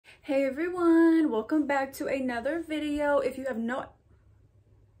Hey everyone, welcome back to another video. If you have no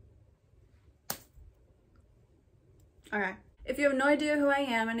idea who I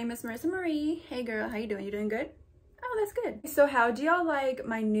am, my name is Marissa Marie. Hey girl, how you doing? You doing good? Oh, that's good. So how do y'all like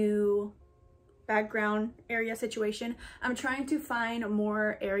my new background area situation? I'm trying to find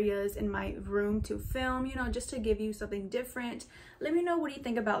more areas in my room to film, you know, just to give you something different. Let me know what you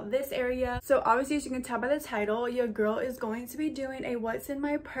think about this area. So obviously, as you can tell by the title, your girl is going to be doing a what's in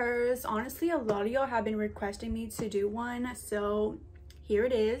my purse. Honestly, a lot of y'all have been requesting me to do one, so here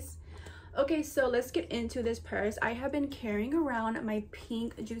it is. Okay, so let's get into this purse. I have been carrying around my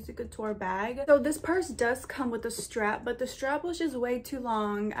pink Juicy Couture bag. So this purse does come with a strap, but the strap was just way too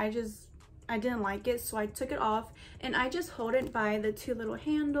long. I didn't like it, so I took it off and I just hold it by the two little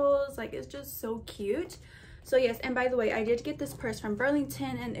handles. Like, it's just so cute. So yes, and by the way, I did get this purse from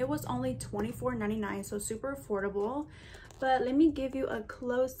Burlington and it was only $24.99, so super affordable. But let me give you a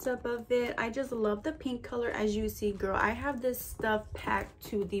close-up of it. I just love the pink color. As you see, girl, I have this stuff packed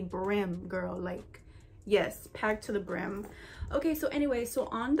to the brim, girl. Like, yes, packed to the brim. Okay, so anyway, so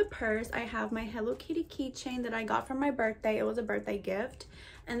on the purse I have my Hello Kitty keychain that I got for my birthday. It was a birthday gift.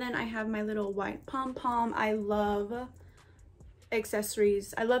 And then I have my little white pom-pom. I love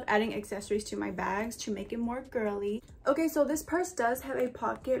accessories. I love adding accessories to my bags to make it more girly. Okay, so this purse does have a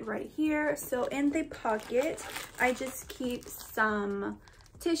pocket right here. So in the pocket, I just keep some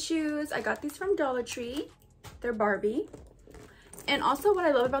tissues. I got these from Dollar Tree. They're Barbie. And also what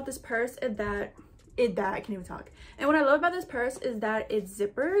I love about this purse is that I can't even talk. And what I love about this purse is that it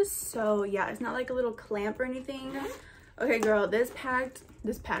zippers. So yeah, it's not like a little clamp or anything. Okay, girl, this purse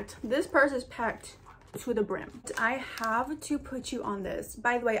is packed to the brim. I have to put you on this.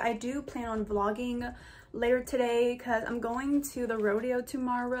 By the way, I do plan on vlogging later today because I'm going to the rodeo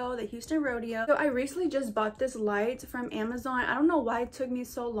tomorrow, the Houston rodeo. So I recently just bought this light from Amazon. I don't know why it took me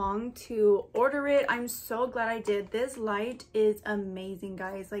so long to order it. I'm so glad I did. This light is amazing,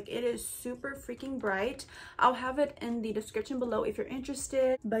 guys. Like, it is super freaking bright. I'll have it in the description below if you're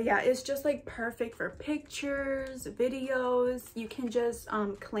interested. But yeah, it's just like perfect for pictures, videos. You can just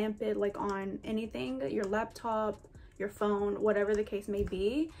clamp it like on anything, your laptop, your phone, whatever the case may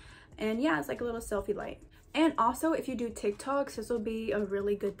be. And yeah, it's like a little selfie light. And also, if you do TikToks, this will be a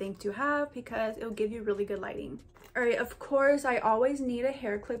really good thing to have because it'll give you really good lighting. All right, of course, I always need a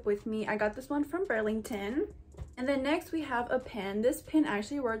hair clip with me. I got this one from Burlington. And then next we have a pen. This pen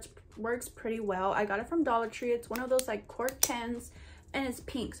actually works pretty well. I got it from Dollar Tree. It's one of those like cork pens and it's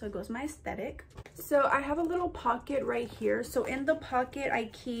pink, so it goes my aesthetic. So I have a little pocket right here. So in the pocket,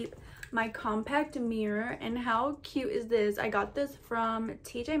 I keep my compact mirror. And how cute is this? I got this from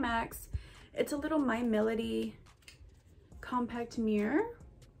TJ Maxx. It's a little My Melody compact mirror.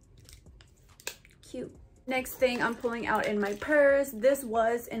 Cute. Next thing I'm pulling out in my purse. This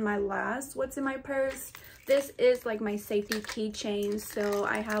was in my last what's in my purse. This is like my safety keychain. So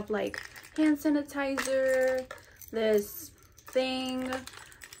I have like hand sanitizer, this thing,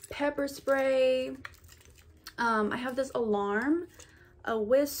 pepper spray. I have this alarm, a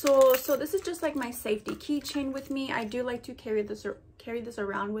whistle. So this is just like my safety keychain with me. I do like to carry this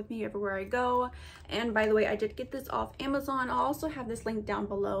around with me everywhere I go. And by the way, I did get this off Amazon. I'll also have this link down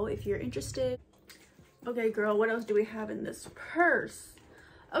below if you're interested. Okay, girl, what else do we have in this purse?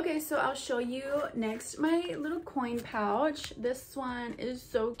 Okay, so I'll show you next my little coin pouch. This one is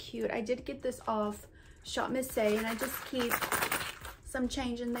so cute. I did get this off Shop Miss A, and I just keep some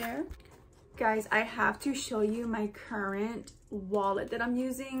change in there. Guys, I have to show you my current wallet that I'm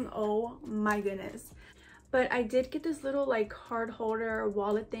using. Oh my goodness. But I did get this little like card holder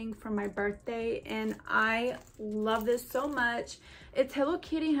wallet thing for my birthday and I love this so much. It's Hello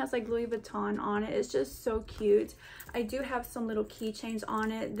Kitty, has like Louis Vuitton on it. It's just so cute. I do have some little keychains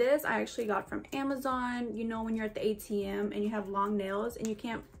on it. This I actually got from Amazon. You know, when you're at the ATM and you have long nails and you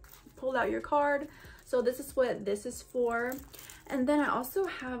can't pull out your card. So this is what this is for. And then I also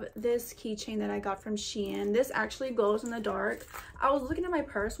have this keychain that I got from Shein. This actually glows in the dark. I was looking at my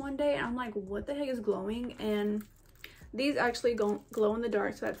purse one day and I'm like, what the heck is glowing? And these actually glow in the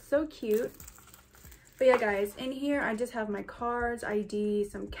dark, so that's so cute. But yeah, guys, in here I just have my cards, ID,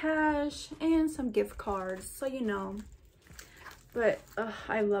 some cash, and some gift cards, so you know. But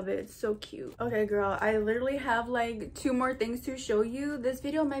I love it. It's so cute. Okay, girl, I literally have like 2 more things to show you. This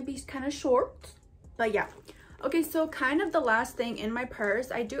video might be kind of short, but yeah. Okay, so kind of the last thing in my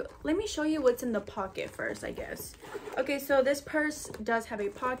purse, let me show you what's in the pocket first, I guess. Okay, so this purse does have a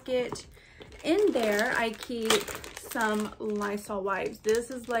pocket. In there, I keep some Lysol wipes.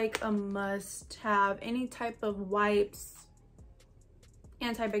 This is like a must have. Any type of wipes,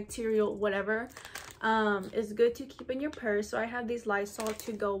 antibacterial, whatever. is good to keep in your purse. So I have these Lysol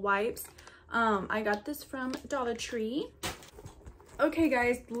to go wipes. I got this from Dollar Tree. Okay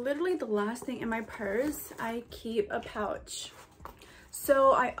guys, literally the last thing in my purse, I keep a pouch.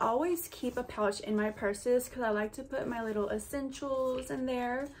 So I always keep a pouch in my purses because I like to put my little essentials in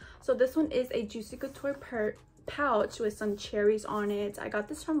there. So this one is a Juicy Couture pouch with some cherries on it. I got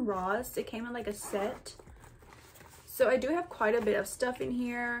this from Ross. It came in like a set. So I do have quite a bit of stuff in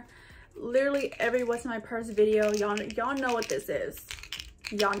here. Literally every what's in my purse video, y'all know what this is.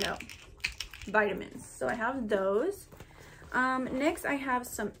 Y'all know. Vitamins. So I have those. Next I have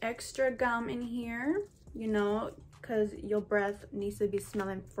some extra gum in here, you know, because your breath needs to be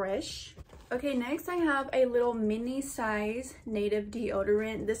smelling fresh. Okay, next I have a little mini size native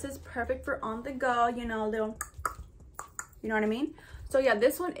deodorant. This is perfect for on the go, you know, little, you know what I mean? So yeah,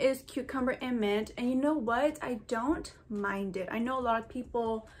 this one is cucumber and mint, and you know what, I don't mind it. I know a lot of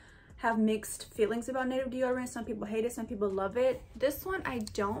people have mixed feelings about native deodorant. Some people hate it, some people love it. This one I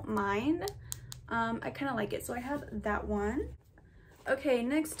don't mind. I kind of like it, so I have that one. Okay,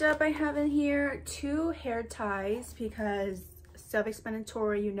 next up I have in here 2 hair ties because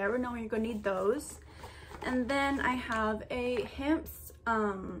self-explanatory, you never know when you're gonna need those. And then I have a Hemp's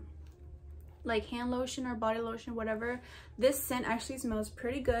like hand lotion or body lotion, whatever. This scent actually smells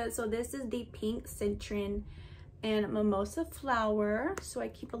pretty good. So this is the pink citron and mimosa flower. So I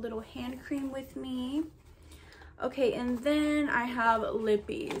keep a little hand cream with me. Okay, and then I have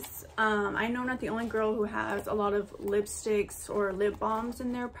lippies. I know I'm not the only girl who has a lot of lipsticks or lip balms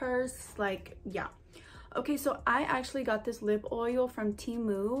in their purse. Like, yeah. Okay, so I actually got this lip oil from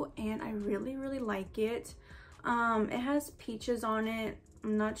Temu, and I really, really like it. It has peaches on it.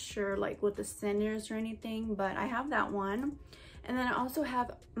 I'm not sure like what the scent is or anything, but I have that one. And then I also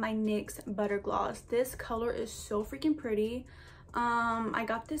have my NYX Butter Gloss. This color is so freaking pretty. I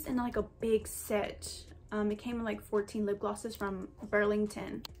got this in like a big set. It came in like 14 lip glosses from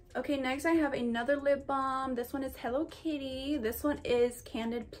Burlington. Okay, next I have another lip balm. This one is Hello Kitty. This one is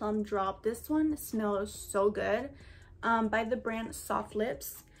Candid Plum Drop. This one smells so good, by the brand Soft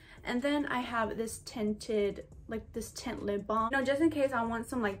Lips. And then I have this tinted, like this tint lip balm. Now, just in case I want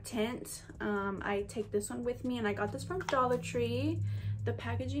some like tint, I take this one with me, and I got this from Dollar Tree. The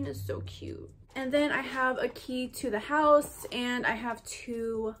packaging is so cute. And then I have a key to the house, and I have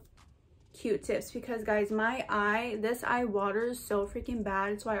 2 Q-tips because guys, this eye waters so freaking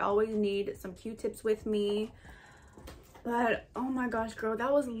bad, so I always need some Q-tips with me. But oh my gosh girl,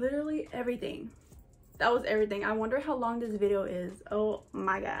 that was literally everything. That was everything. I wonder how long this video is. Oh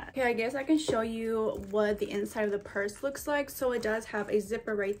my god. Okay, I guess I can show you what the inside of the purse looks like. So it does have a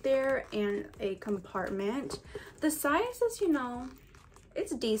zipper right there and a compartment. The size is, you know,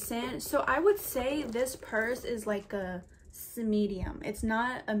 it's decent. So I would say this purse is like a medium. It's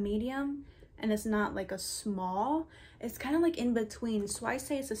not a medium and it's not like a small. It's kind of like in between. So I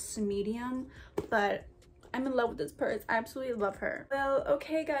say it's a medium, but I'm in love with this purse. I absolutely love her. Well,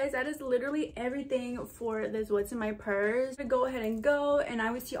 okay guys, that is literally everything for this what's in my purse. Go ahead and go, and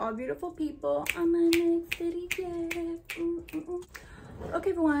I will see all beautiful people on my next video. Okay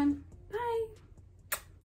everyone,